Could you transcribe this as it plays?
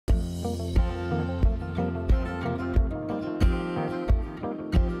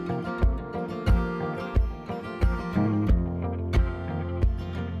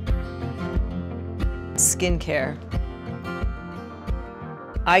Skincare.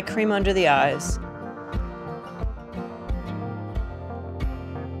 Eye cream under the eyes.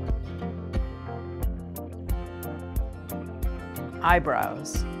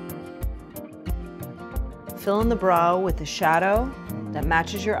 Eyebrows. Fill in the brow with a shadow that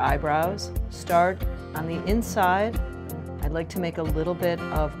matches your eyebrows. Start on the inside. I'd like to make a little bit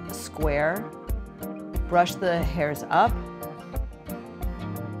of a square. Brush the hairs up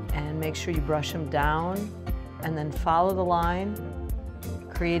and make sure you brush them down, and then follow the line,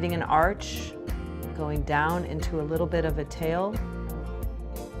 creating an arch, going down into a little bit of a tail.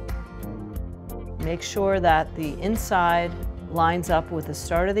 Make sure that the inside lines up with the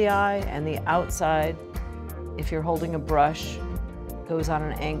start of the eye, and the outside, if you're holding a brush, goes on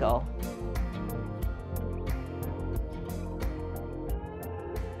an angle.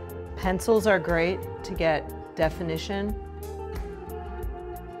 Pencils are great to get definition.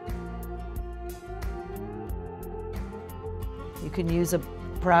 You can use a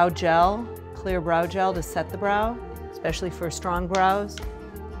brow gel, clear brow gel, to set the brow, especially for strong brows.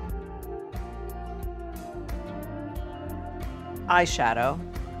 Eyeshadow.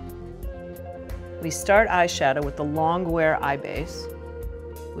 We start eyeshadow with the long wear eye base,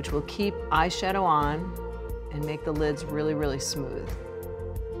 which will keep eyeshadow on and make the lids really, really smooth.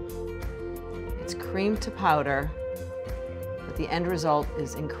 It's cream to powder, but the end result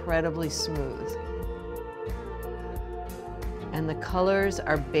is incredibly smooth. And the colors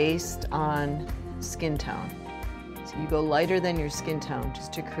are based on skin tone. So you go lighter than your skin tone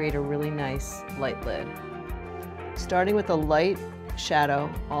just to create a really nice light lid. Starting with a light shadow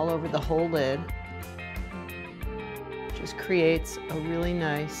all over the whole lid, just creates a really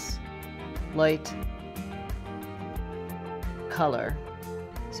nice light color.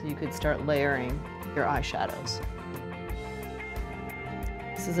 So you could start layering your eyeshadows.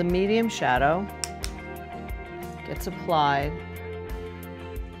 This is a medium shadow. Gets applied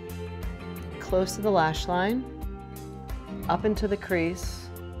close to the lash line, up into the crease.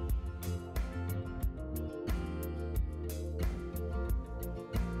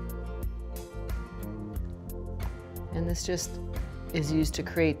 And this just is used to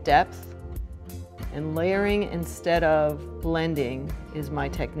create depth, and layering instead of blending is my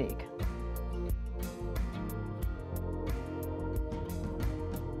technique.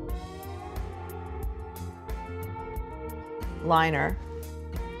 Liner.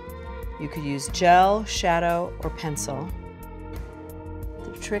 You could use gel, shadow, or pencil.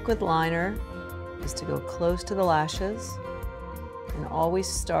 The trick with liner is to go close to the lashes and always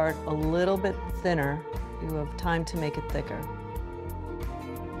start a little bit thinner. You have time to make it thicker.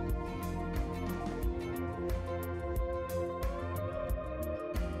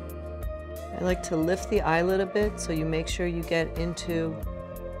 I like to lift the eyelid a bit so you make sure you get into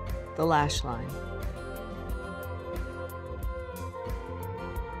the lash line.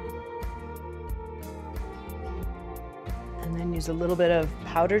 And then use a little bit of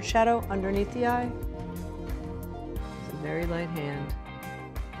powdered shadow underneath the eye. It's a very light hand.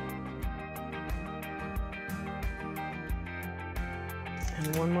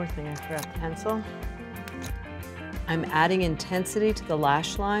 And one more thing, I forgot the pencil. I'm adding intensity to the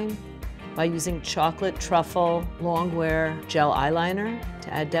lash line by using chocolate truffle long wear gel eyeliner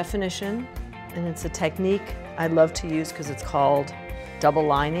to add definition. And it's a technique I love to use because it's called double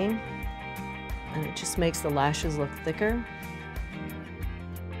lining. And it just makes the lashes look thicker.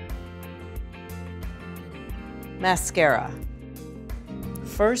 Mascara.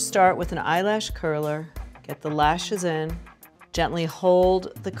 First start with an eyelash curler, get the lashes in, gently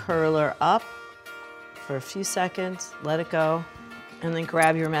hold the curler up for a few seconds, let it go, and then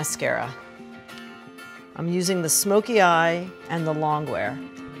grab your mascara. I'm using the smoky eye and the long wear.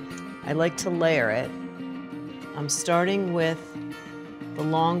 I like to layer it. I'm starting with the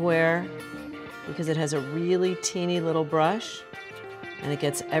long wear because it has a really teeny little brush and it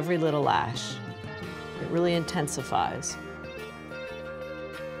gets every little lash. It really intensifies.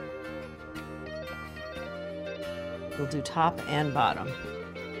 We'll do top and bottom.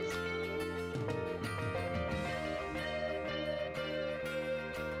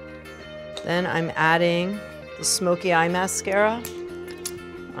 Then I'm adding the smoky eye mascara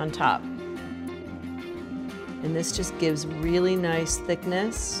on top. And this just gives really nice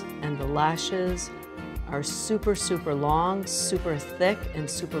thickness, and the lashes are super, super long, super thick, and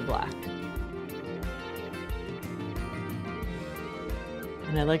super black.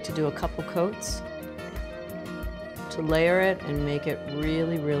 And I like to do a couple coats to to layer it and make it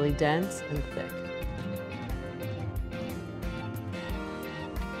really, really dense and thick.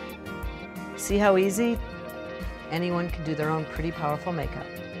 See how easy? Anyone can do their own pretty powerful makeup.